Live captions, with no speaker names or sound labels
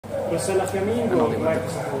Rossella Fiamingo, ormai è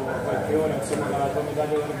passato qualche ora, insomma, dalla tua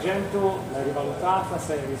medaglia d'argento, l'hai rivalutata,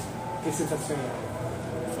 che sensazioni hai?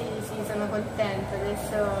 Sì, sono contenta,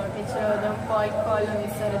 adesso che ce l'ho da un po' al collo mi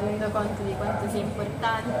sto rendendo conto di quanto sia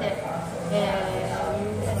importante.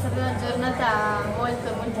 È stata una giornata molto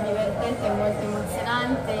divertente e molto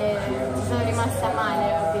emozionante, ci sono rimasta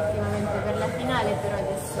male obiettivamente per la finale, però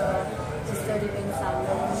adesso ci sto ripensando,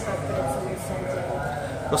 comunque apprezzo questo genere.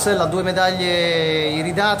 Rossella, 2 medaglie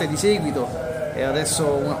iridate di seguito e adesso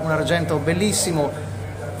un argento bellissimo.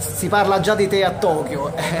 Si parla già di te a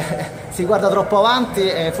Tokyo, si guarda troppo avanti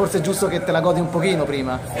e forse è giusto che te la godi un pochino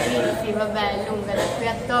prima. Sì, vabbè, è lunga, da qui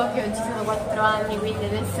a Tokyo ci sono 4 anni, quindi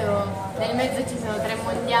adesso nel mezzo ci sono 3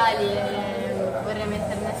 mondiali e vorrei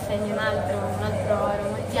metterne a segno un altro oro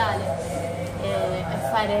mondiale e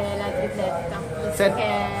fare la tripletta, visto che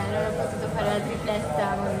non ho potuto fare la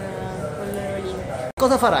tripletta con l'oro olimpico.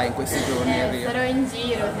 Cosa farai in questi giorni? Sarò in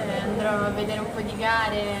giro, andrò a vedere un po' di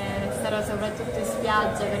gare, sarò soprattutto in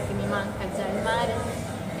spiaggia perché mi manca già il mare,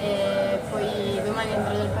 e poi domani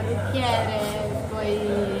andrò dal parrucchiere,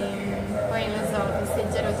 poi non so,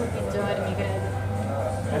 festeggerò tutti i giorni, credo.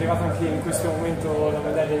 È arrivata anche in questo momento la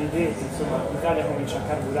medaglia di Deti, insomma l'Italia comincia a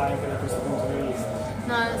carburare anche da questo punto di vista.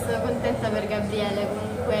 No, sono contenta per Gabriele,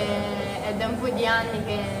 comunque è da un po' di anni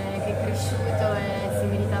che è cresciuto e si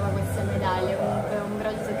meritava questa medaglia, comunque è un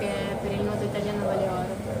bronzo che per il nuoto italiano vale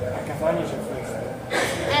oro. A Catania c'è questo?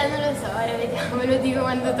 Non lo so, ora vediamo, ve lo dico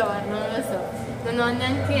quando torno, non lo so. Non ho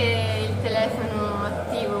neanche il telefono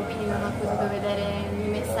attivo, quindi non ho potuto vedere i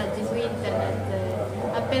messaggi su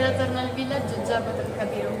internet. Appena torno al villaggio già potrò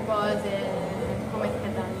capire un po' se com'è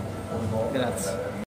Catania. Grazie.